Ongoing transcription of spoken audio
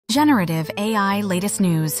Generative AI latest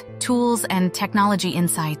news, tools, and technology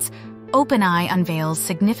insights. OpenAI unveils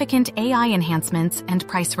significant AI enhancements and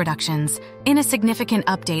price reductions. In a significant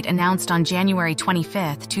update announced on January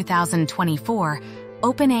 25, 2024,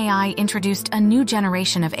 OpenAI introduced a new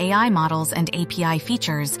generation of AI models and API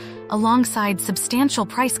features, alongside substantial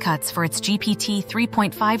price cuts for its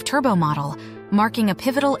GPT-3.5 Turbo model, marking a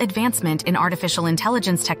pivotal advancement in artificial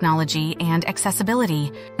intelligence technology and accessibility.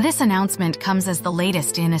 This announcement comes as the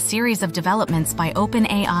latest in a series of developments by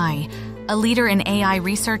OpenAI, a leader in AI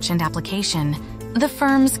research and application. The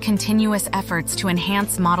firm's continuous efforts to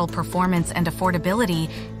enhance model performance and affordability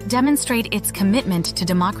demonstrate its commitment to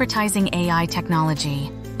democratizing AI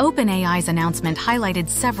technology. OpenAI's announcement highlighted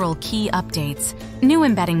several key updates: new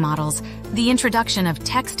embedding models, the introduction of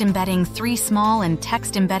text embedding 3 small and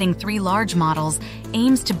text embedding 3 large models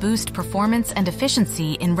aims to boost performance and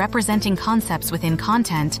efficiency in representing concepts within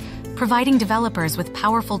content, providing developers with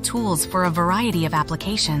powerful tools for a variety of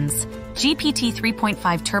applications.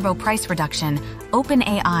 GPT-3.5 Turbo price reduction.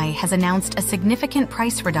 OpenAI has announced a significant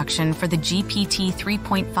price reduction for the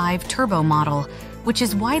GPT-3.5 Turbo model, which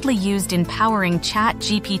is widely used in powering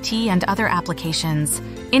ChatGPT and other applications.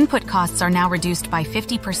 Input costs are now reduced by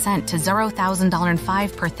 50% to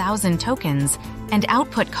 $0,005 per 1,000 tokens, and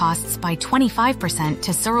output costs by 25%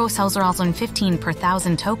 to $0,015 per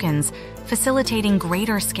 1,000 tokens, facilitating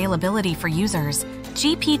greater scalability for users.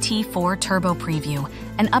 GPT-4 Turbo Preview.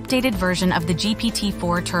 An updated version of the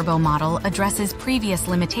GPT-4 Turbo model addresses previous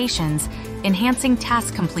limitations, enhancing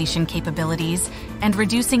task completion capabilities and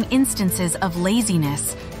reducing instances of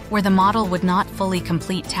laziness, where the model would not fully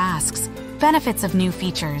complete tasks. Benefits of new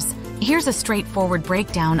features. Here's a straightforward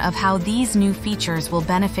breakdown of how these new features will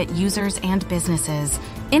benefit users and businesses.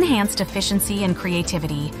 Enhanced efficiency and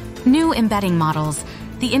creativity. New embedding models.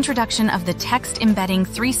 The introduction of the text embedding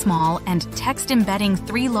 3 small and text embedding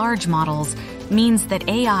 3 large models means that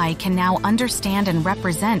AI can now understand and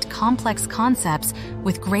represent complex concepts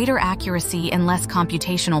with greater accuracy and less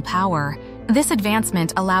computational power. This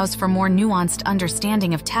advancement allows for more nuanced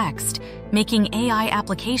understanding of text, making AI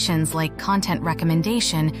applications like content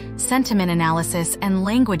recommendation, sentiment analysis, and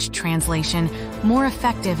language translation more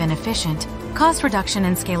effective and efficient. Cost reduction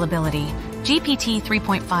and scalability. GPT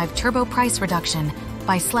 3.5 Turbo price reduction.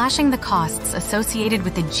 By slashing the costs associated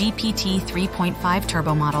with the GPT 3.5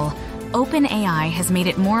 Turbo model, OpenAI has made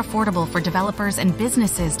it more affordable for developers and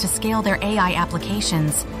businesses to scale their AI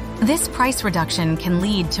applications. This price reduction can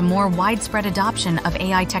lead to more widespread adoption of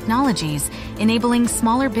AI technologies, enabling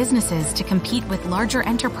smaller businesses to compete with larger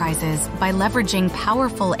enterprises by leveraging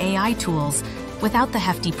powerful AI tools without the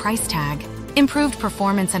hefty price tag. Improved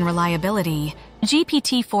performance and reliability.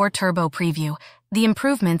 GPT-4 Turbo Preview. The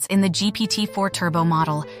improvements in the GPT-4 Turbo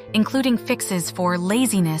model, including fixes for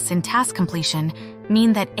laziness in task completion,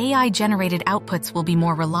 mean that AI-generated outputs will be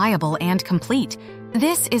more reliable and complete.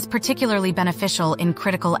 This is particularly beneficial in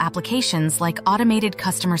critical applications like automated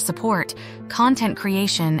customer support, content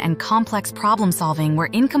creation, and complex problem-solving where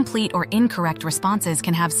incomplete or incorrect responses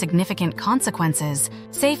can have significant consequences.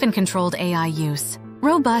 Safe and controlled AI use.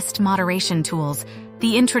 Robust moderation tools.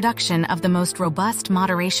 The introduction of the most robust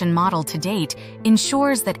moderation model to date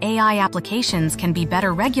ensures that AI applications can be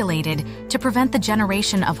better regulated to prevent the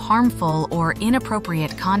generation of harmful or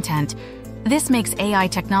inappropriate content. This makes AI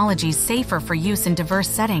technologies safer for use in diverse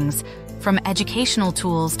settings, from educational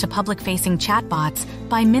tools to public-facing chatbots,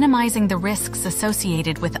 by minimizing the risks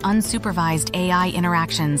associated with unsupervised AI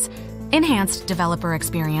interactions. Enhanced developer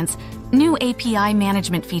experience. New API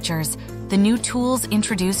management features. The new tools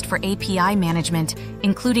introduced for API management,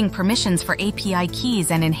 including permissions for API keys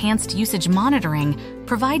and enhanced usage monitoring,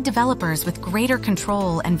 provide developers with greater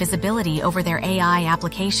control and visibility over their AI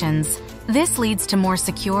applications. This leads to more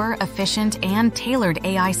secure, efficient, and tailored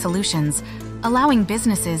AI solutions, allowing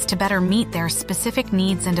businesses to better meet their specific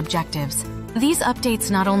needs and objectives. These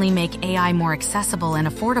updates not only make AI more accessible and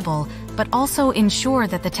affordable, but also ensure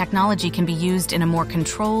that the technology can be used in a more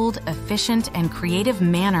controlled, efficient, and creative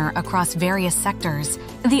manner across various sectors.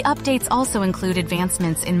 The updates also include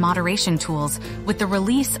advancements in moderation tools, with the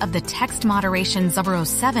release of the Text Moderation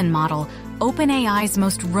 07 model, OpenAI's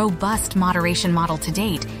most robust moderation model to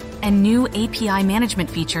date, and new API management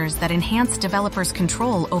features that enhance developers'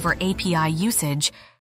 control over API usage.